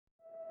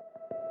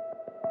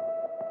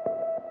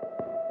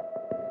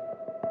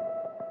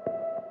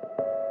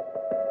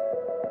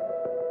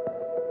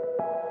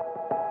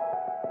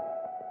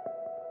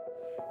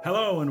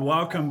Hello and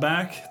welcome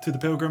back to the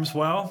Pilgrim's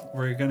Well.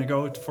 We're going to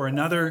go for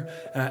another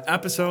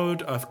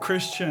episode of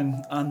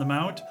Christian on the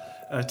Mount.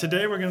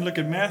 Today we're going to look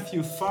at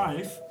Matthew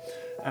 5,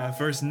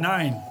 verse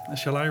 9.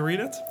 Shall I read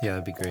it? Yeah,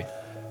 that'd be great.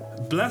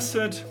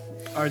 Blessed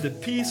are the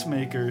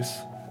peacemakers,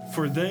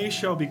 for they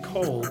shall be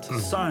called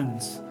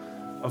sons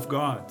of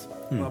God.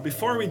 Well,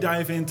 before we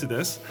dive into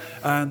this,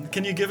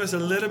 can you give us a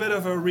little bit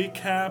of a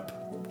recap,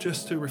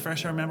 just to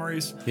refresh our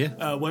memories?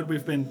 Yeah. What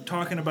we've been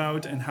talking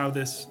about and how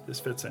this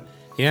fits in.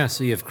 Yeah,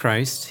 so you have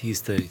Christ.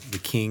 He's the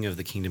king of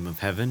the kingdom of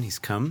heaven. He's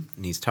come,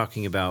 and he's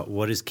talking about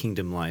what is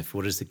kingdom life,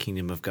 what is the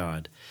kingdom of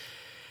God.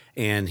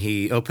 And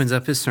he opens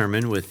up his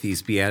sermon with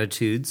these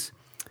Beatitudes,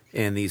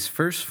 and these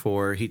first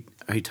four, he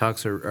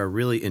talks are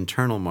really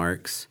internal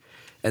marks.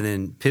 And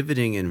then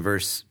pivoting in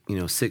verse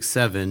 6,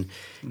 7,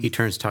 he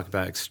turns to talk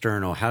about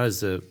external.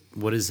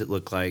 What does it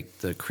look like,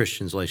 the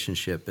Christian's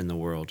relationship in the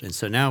world? And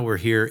so now we're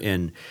here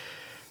in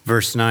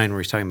verse 9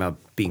 where he's talking about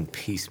being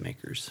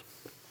peacemakers.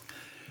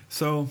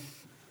 So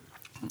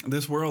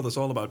this world is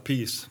all about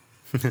peace,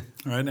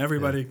 right?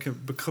 Everybody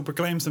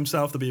proclaims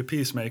himself to be a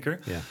peacemaker.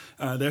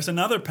 Yeah. There's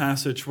another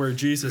passage where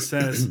Jesus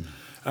says,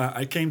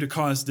 I came to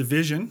cause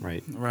division,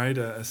 right?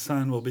 A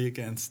son will be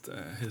against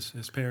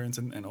his parents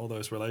and all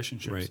those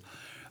relationships.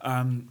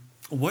 Right.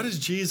 What does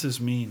Jesus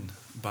mean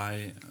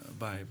by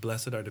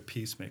blessed are the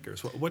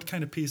peacemakers? What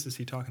kind of peace is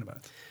he talking about?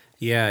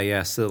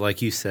 Yeah. So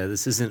like you said,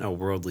 this isn't a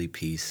worldly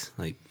peace.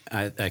 Like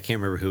I can't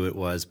remember who it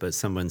was, but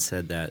someone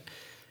said that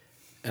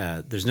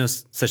there's no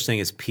such thing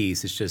as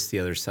peace. It's just the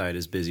other side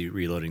is busy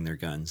reloading their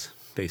guns,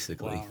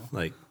 basically. Wow.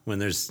 Like when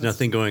there's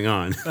nothing going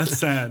on. That's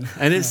sad.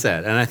 And it's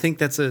sad. And I think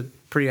that's a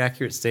pretty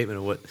accurate statement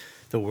of what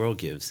the world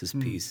gives is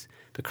peace.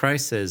 But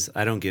Christ says,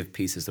 I don't give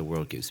peace as the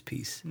world gives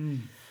peace.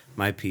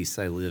 My peace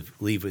I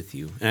leave with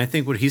you. And I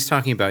think what he's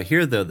talking about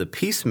here, though, the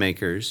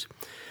peacemakers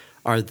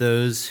are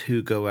those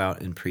who go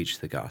out and preach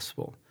the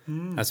gospel.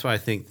 That's why I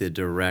think the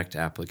direct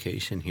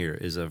application here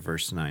is of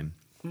verse 9.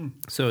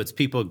 So it's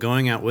people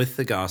going out with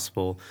the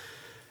gospel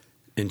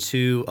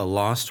into a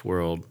lost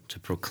world to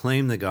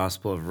proclaim the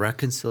gospel of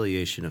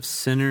reconciliation of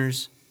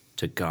sinners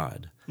to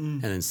God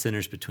and then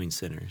sinners between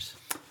sinners.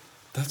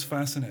 That's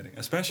fascinating,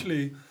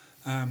 especially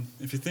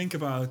if you think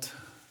about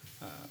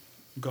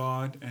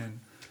God and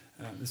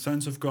the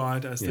sons of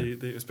God, as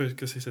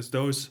because he says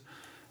those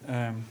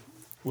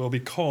will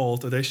be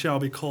called, or they shall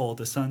be called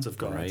the sons of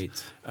God.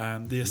 Right.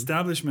 The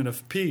establishment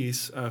of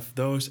peace of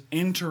those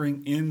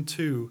entering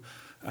into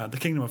the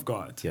kingdom of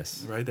God,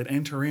 Yes. right? That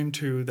enter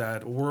into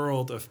that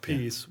world of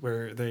peace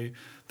where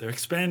they're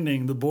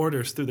expanding the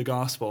borders through the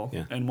gospel,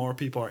 and more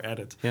people are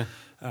added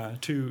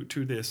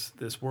to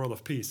this world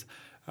of peace.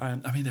 I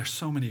mean, there's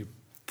so many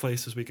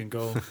places we can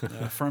go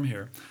from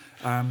here.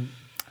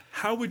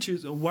 How would you?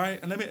 Why?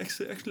 Let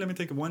me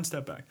take it one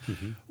step back.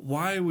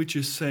 Why would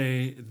you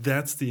say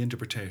that's the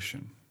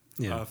interpretation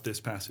of this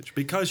passage?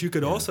 Because you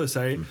could also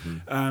say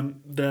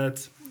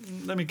that.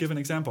 Let me give an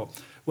example.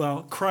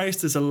 Well,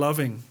 Christ is a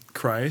loving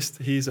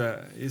Christ. He's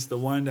the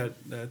one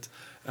that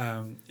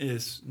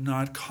is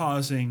not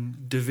causing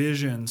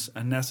divisions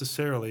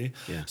unnecessarily.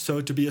 Yeah.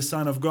 So to be a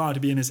son of God, to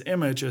be in his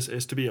image,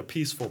 is to be a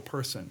peaceful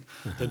person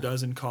that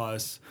doesn't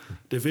cause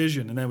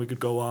division. And then we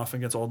could go off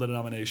against all the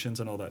denominations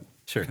and all that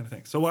kind of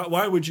thing. So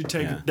why would you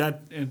take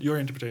that in your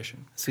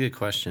interpretation? That's a good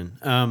question.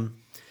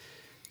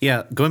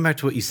 Going back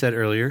to what you said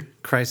earlier,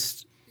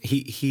 Christ,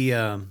 he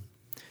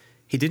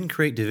didn't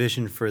create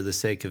division for the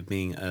sake of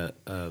being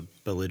a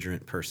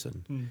belligerent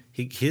person.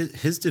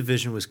 His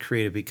division was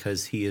created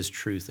because he is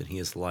truth and he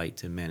is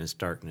light and man is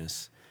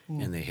darkness,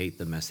 and they hate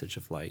the message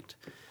of light.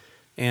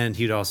 And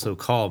he'd also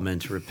call men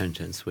to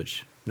repentance,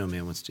 which no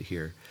man wants to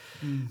hear.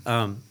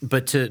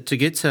 But to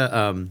get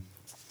to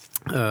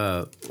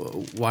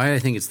why I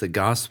think it's the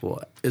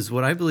gospel is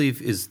what I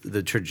believe is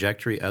the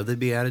trajectory of the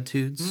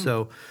Beatitudes.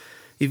 So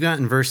you've got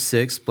in verse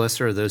 6,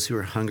 blessed are those who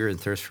are hunger and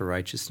thirst for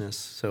righteousness.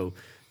 So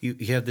you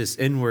have this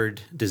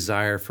inward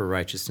desire for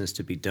righteousness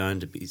to be done,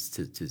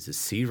 to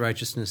see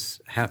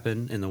righteousness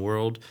happen in the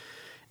world.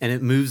 And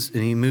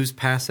he moves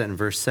past that in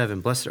verse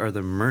 7. Blessed are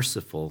the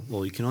merciful.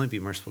 Well, you can only be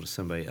merciful to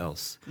somebody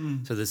else.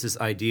 So there's this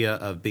idea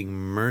of being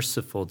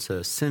merciful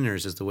to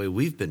sinners is the way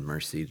we've been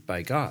mercied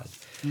by God.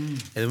 And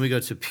then we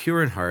go to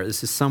pure in heart.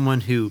 This is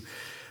someone who,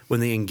 when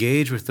they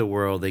engage with the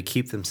world, they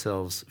keep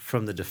themselves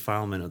from the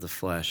defilement of the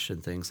flesh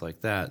and things like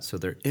that. So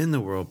they're in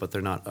the world, but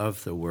they're not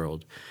of the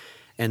world.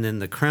 And then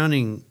the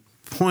crowning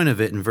point of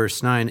it in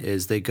verse 9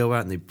 is they go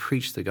out and they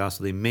preach the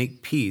gospel. They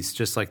make peace,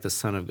 just like the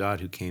Son of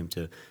God who came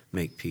to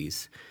make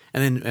peace.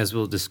 And then, as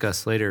we'll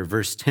discuss later,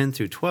 verse 10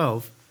 through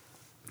 12,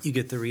 you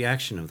get the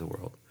reaction of the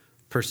world,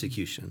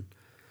 persecution.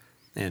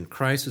 And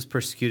Christ was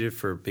persecuted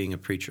for being a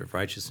preacher of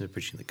righteousness,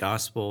 preaching the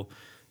gospel,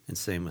 and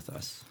same with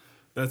us.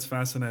 That's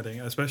fascinating.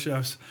 Especially,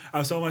 I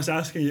was almost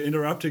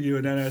interrupting you,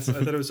 and then I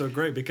thought it was so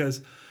great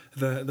because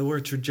the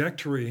word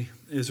trajectory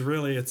is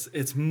really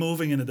it's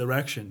moving in a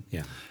direction.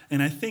 Yeah.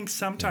 And I think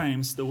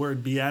sometimes the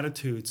word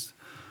beatitudes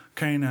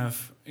kind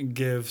of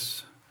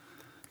gives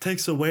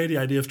takes away the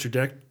idea of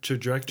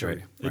trajectory.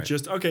 Right. It's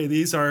just, okay,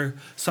 these are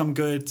some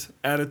good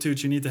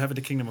attitudes you need to have in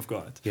the kingdom of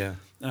God. Yeah.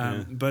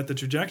 But the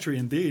trajectory,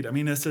 indeed, I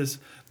mean, this is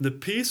the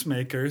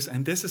peacemakers,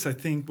 and this is, I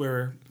think,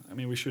 where, I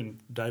mean, we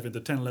shouldn't dive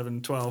into 10,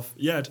 11, 12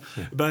 yet,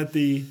 but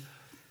this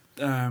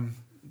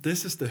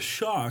is the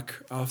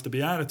shock of the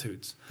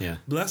Beatitudes. Yeah.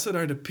 Blessed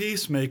are the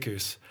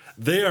peacemakers.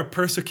 They are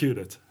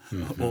persecuted.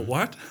 Mm-hmm. Well,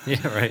 what?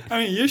 Yeah, right.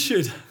 I mean, you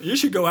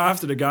should go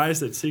after the guys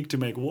that seek to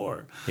make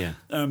war. Yeah.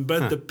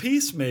 But the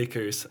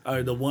peacemakers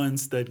are the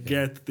ones that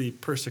get the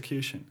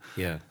persecution.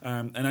 Yeah.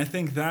 And I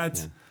think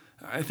that,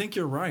 I think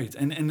you're right.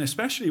 And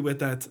especially with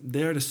that,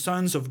 they're the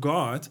sons of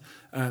God.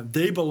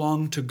 They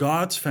belong to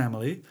God's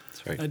family.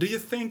 That's right. Do you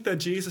think that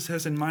Jesus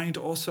has in mind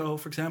also,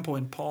 for example,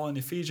 in Paul in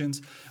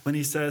Ephesians, when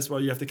he says, well,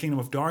 you have the kingdom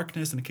of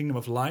darkness and the kingdom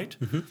of light,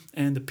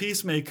 and the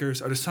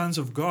peacemakers are the sons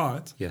of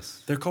God.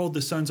 Yes. They're called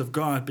the sons of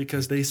God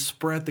because they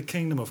spread the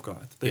kingdom of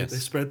God. They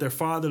spread their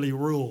fatherly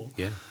rule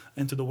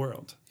into the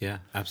world. Yeah,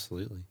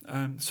 absolutely.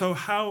 So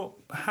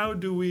how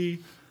do we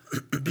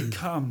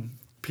become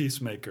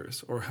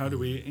peacemakers, or how do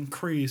we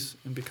increase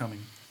in becoming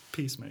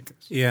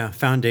peacemakers? Yeah,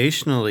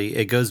 foundationally,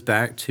 it goes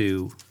back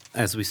to,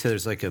 as we said,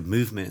 there's like a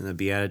movement in the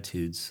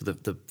Beatitudes. So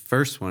the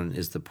first one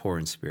is the poor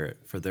in spirit,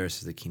 for theirs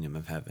is the kingdom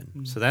of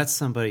heaven. So that's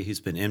somebody who's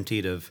been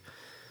emptied of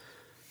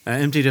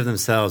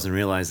themselves and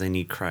realize they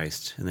need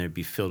Christ, and they'd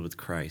be filled with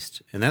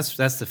Christ. And that's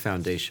the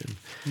foundation.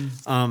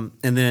 And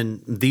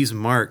then these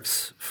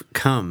marks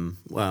come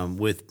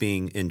with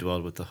being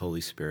indwelled with the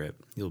Holy Spirit.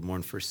 You'll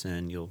mourn for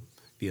sin. You'll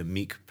be a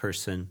meek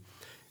person,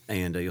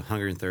 and you'll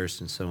hunger and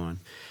thirst, and so on.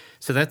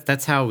 So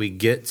that's how we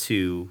get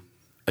to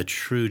a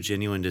true,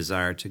 genuine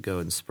desire to go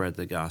and spread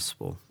the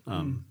gospel.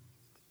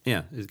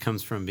 Yeah, it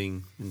comes from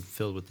being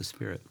filled with the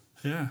Spirit.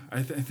 Yeah,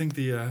 I think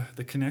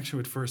the connection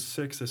with verse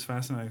 6 is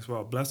fascinating as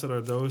well. Blessed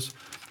are those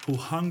who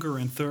hunger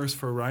and thirst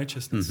for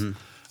righteousness.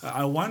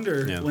 I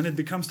wonder, when it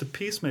becomes to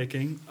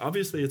peacemaking,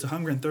 obviously it's a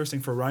hunger and thirsting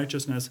for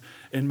righteousness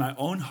in my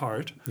own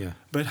heart,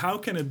 but how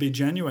can it be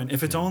genuine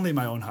if it's only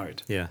my own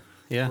heart?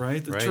 Yeah,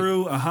 right? The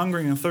true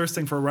hungering and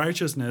thirsting for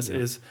righteousness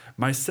is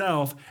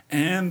myself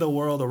and the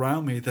world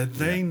around me, that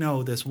they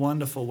know this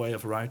wonderful way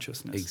of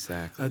righteousness.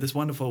 Exactly. This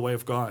wonderful way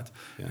of God.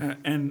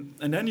 And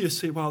then you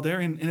see, well,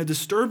 they're in a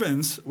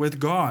disturbance with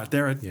God.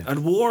 They're at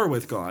war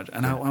with God.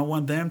 And I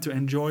want them to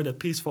enjoy the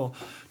peaceful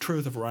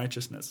truth of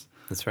righteousness.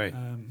 That's right.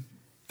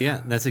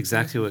 That's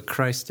exactly what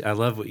Christ, I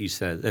love what you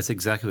said. That's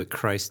exactly what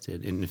Christ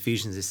did. In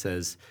Ephesians it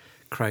says,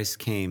 Christ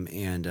came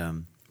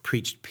and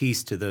preached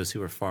peace to those who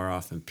were far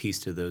off and peace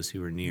to those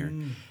who were near.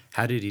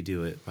 How did he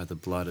do it? By the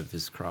blood of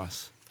his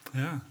cross.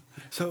 Yeah.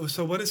 So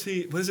what does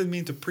it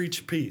mean to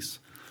preach peace?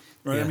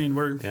 Right. I mean,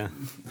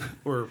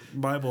 we're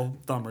Bible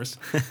thumbers,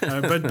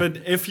 but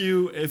if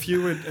you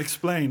would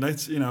explain,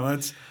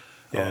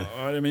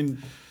 I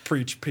mean,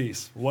 preach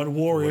peace. What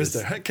war is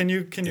there? Can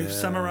you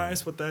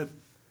summarize what that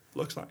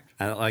looks like?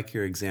 I like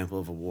your example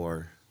of a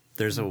war.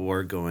 There's a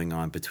war going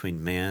on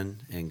between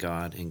man and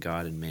God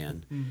and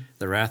man.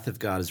 The wrath of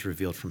God is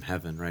revealed from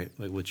heaven, right?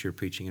 Like what you're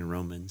preaching in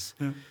Romans.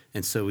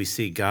 And so we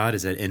see God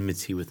is at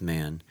enmity with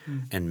man.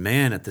 And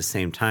man at the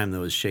same time,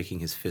 though, is shaking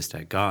his fist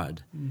at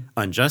God.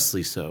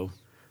 Unjustly so.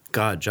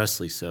 God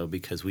justly so,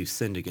 because we've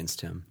sinned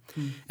against him.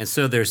 And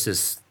so there's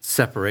this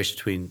separation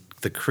between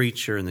the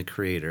creature and the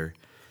creator.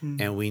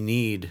 And we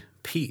need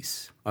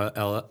peace.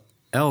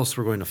 Else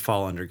we're going to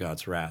fall under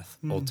God's wrath,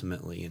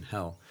 ultimately in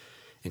hell.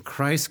 And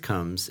Christ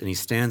comes, and he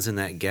stands in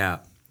that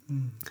gap,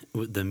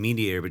 the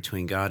mediator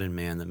between God and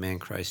man, the man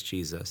Christ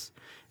Jesus.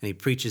 And he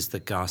preaches the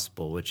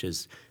gospel, which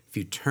is, if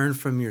you turn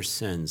from your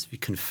sins, if you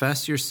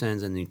confess your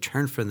sins and you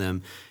turn from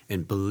them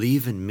and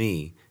believe in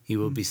me, you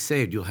will be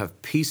saved. You'll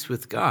have peace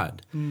with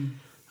God.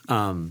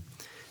 So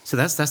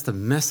that's the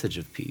message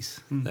of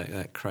peace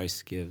that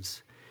Christ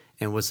gives.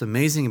 And what's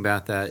amazing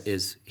about that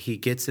is he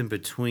gets in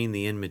between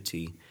the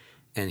enmity,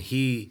 and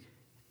he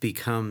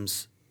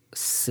becomes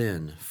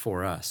sin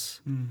for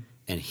us,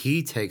 and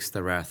he takes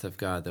the wrath of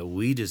God that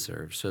we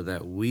deserve, so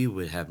that we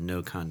would have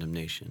no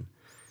condemnation,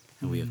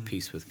 and we have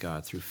peace with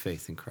God through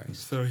faith in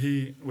Christ. So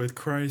he, with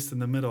Christ in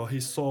the middle, he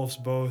solves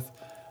both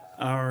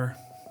our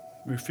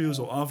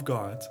refusal of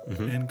God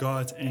and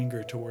God's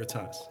anger towards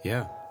us.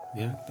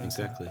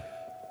 Exactly.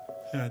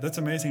 Yeah, that's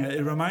amazing.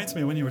 It reminds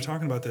me, when you were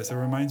talking about this, it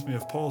reminds me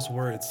of Paul's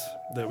words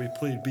that we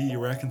plead, be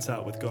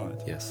reconciled with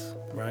God. Yes.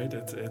 Right?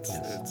 It's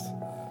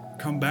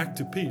come back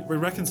to peace. Where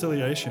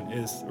reconciliation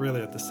is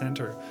really at the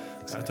center,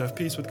 to have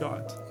peace with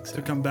God,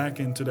 to come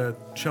back into that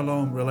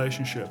shalom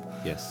relationship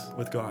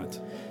with God.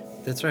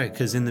 That's right,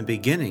 because in the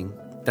beginning,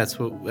 that's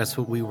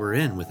what we were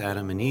in with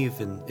Adam and Eve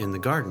in the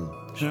garden.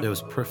 There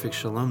was perfect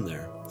shalom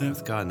there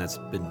with God, and that's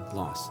been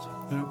lost.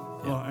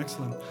 Well,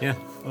 excellent.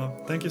 Well,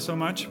 thank you so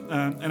much.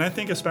 And I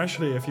think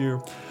especially if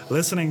you're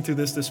listening to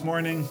this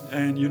morning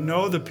and you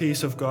know the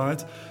peace of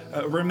God,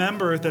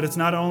 remember that it's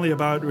not only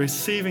about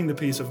receiving the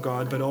peace of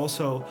God, but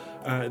also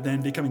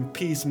then becoming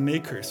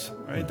peacemakers,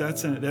 right?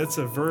 That's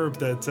a verb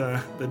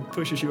that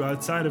pushes you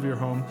outside of your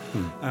home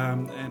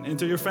and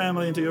into your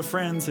family, into your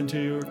friends,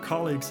 into your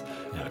colleagues,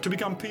 to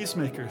become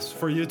peacemakers,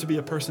 for you to be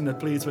a person that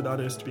pleads with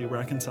others, to be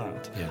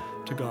reconciled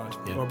to God.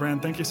 Well,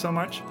 Brandt, thank you so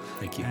much.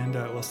 Thank you. And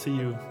we'll see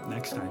you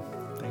next time.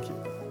 Thank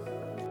you.